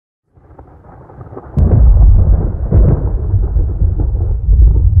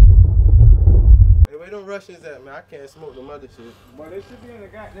Russians at, man? I can't smoke them other shit. Boy, they should be in the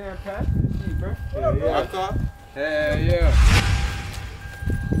goddamn passenger seat, bro. Hell yeah. My car? Hell yeah.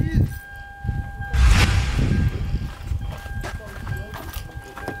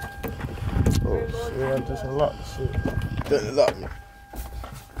 Oh shit, I just unlocked the shit. Didn't unlock me.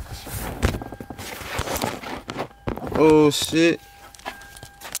 Oh shit.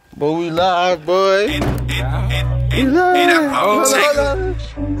 Boy, we live, boy. We live. Hold on.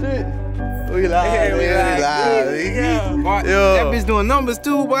 Shit. We live, we live. Yo. That bitch doing numbers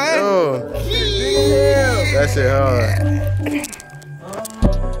too, boy. Yo. That shit hard.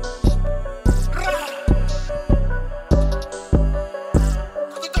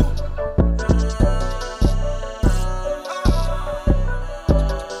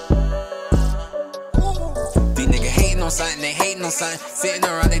 Something, they hating on something, sitting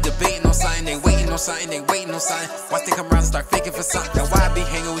around, they debating on something, they waiting on something, they waiting on something. Watch they come around and start faking for something. That's why I be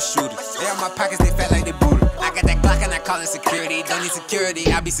hanging with shooters. They on my pockets, they fat like they booted. I got that Glock and I call it security. Don't need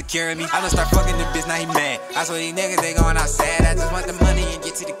security, I be securing me. I done start fucking the bitch, now he mad. I swear these niggas, they going outside. I just want the money and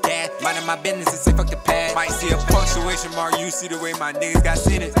get to the cash. Minding my business and say fuck the past. Might see a punctuation mark, you see the way my niggas got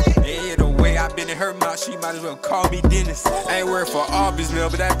sentenced. Yeah, the way I been in her mouth, she might as well call me Dennis. I ain't worth for all business,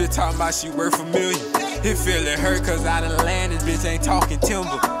 but that bitch talking about she worth a million. It feelin' hurt cause I done landed, bitch ain't talking timber.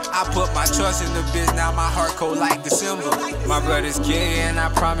 I put my trust in the bitch, now my heart cold like December. My brother's kid and I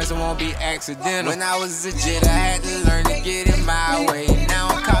promise it won't be accidental. When I was a jit, I had to learn to get in my way. Now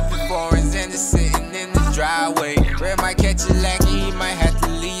I'm copying foreigns and it's sitting in the driveway. Red might catch you lacking, he might have to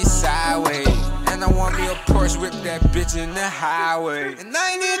leave you sideways. And I want me a Porsche, whip that bitch in the highway. And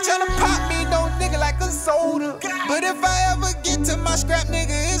I ain't even tryna pop me no nigga like a soda. But if I ever get to my scrap,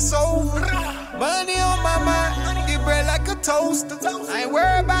 nigga, it's over. Money on my mind, get bread like a toaster. I ain't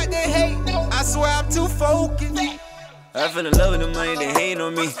worried about the hate, I swear I'm too focused. I fell in love with the money, they hating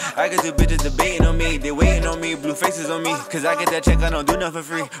on me. I got two bitches debating on me, they waiting on me, blue faces on me. Cause I get that check, I don't do nothing for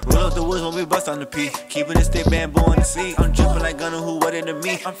free. Roll up the woods when we bust on the P. Keeping the stick bamboo on the seat. I'm dripping like Gunner, who wetter than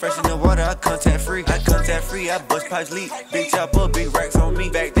me. I'm fresh in the water, I contact free. I bust pipes leak. Big chopper, big racks on me.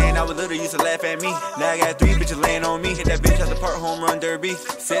 Back then I was little, used to laugh at me. Now I got 3 bitches laying on me. Hit that bitch at the park, home run derby.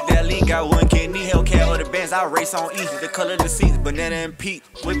 Set that lean, got 1 kidney. Hellcat or the bands, I race on E. The color of the seats, banana and peach.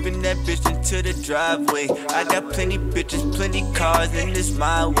 Whipping that bitch into the driveway. I got plenty bitches, plenty cars, and it's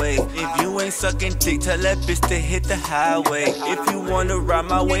my way. If you ain't sucking dick, tell that bitch to hit the highway. If you wanna ride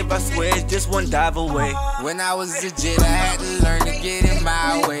my wave, I swear it's just one dive away. When I was a jit, I had to learn to get in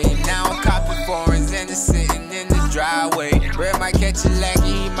my way. Now I'm copying foreigns and it's sitting in the driveway. Red might catch you lacking,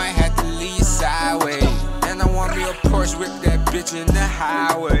 he might have to leave you sideways. And I want me a Porsche, whip that bitch in the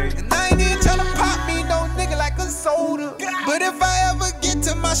highway. And I ain't even tryna pop me no nigga like a soda. But if I ever get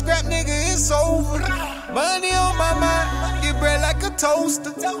to my scrap, nigga, it's over. Money on my mind, get bread like a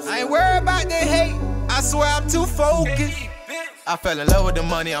toaster. I ain't worried about the hate, I swear I'm too focused. I fell in love with the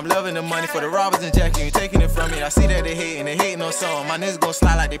money, I'm loving the money for the robbers and jacking, you taking it from me. I see that they hating on something. My niggas gon'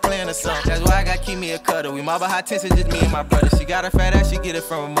 slide like they playing a song. That's why I gotta keep me a cutter. We mob a high tension, just me and my brother. She got a fat ass, she get it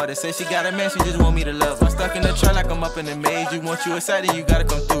from her mother. Say she got a man, she just want me to love her. I'm stuck in the truck like I'm up in the maze. You want you excited, you gotta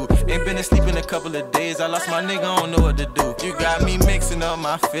come through. Ain't been asleep in a couple of days. I lost my nigga, I don't know what to do. You got me mixing up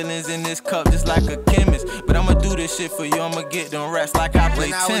my feelings in this cup just like a chemist. But I'ma do this shit for you, I'ma get them raps like I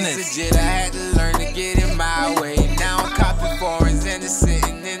play tennis. When I was a jit, I had to learn to get in my way. Now I'm copying foreigns and it's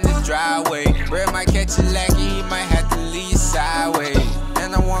sitting in the driveway. Red might catch you lacking, he might have to leave you sideways.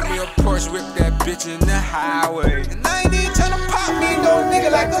 And I want me a Porsche, whip that bitch in the highway. And I ain't even tryna pop me no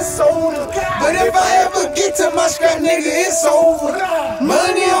nigga like a soda. But if I ever get to my scrap, nigga, it's over.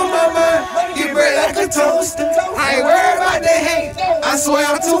 Money on my mind, get bread like a toaster. I ain't worried about the hate, I swear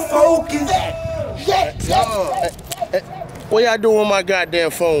I'm too focused. What y'all doing with my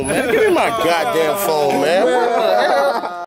goddamn phone, man? Give me my goddamn phone, man. What the hell?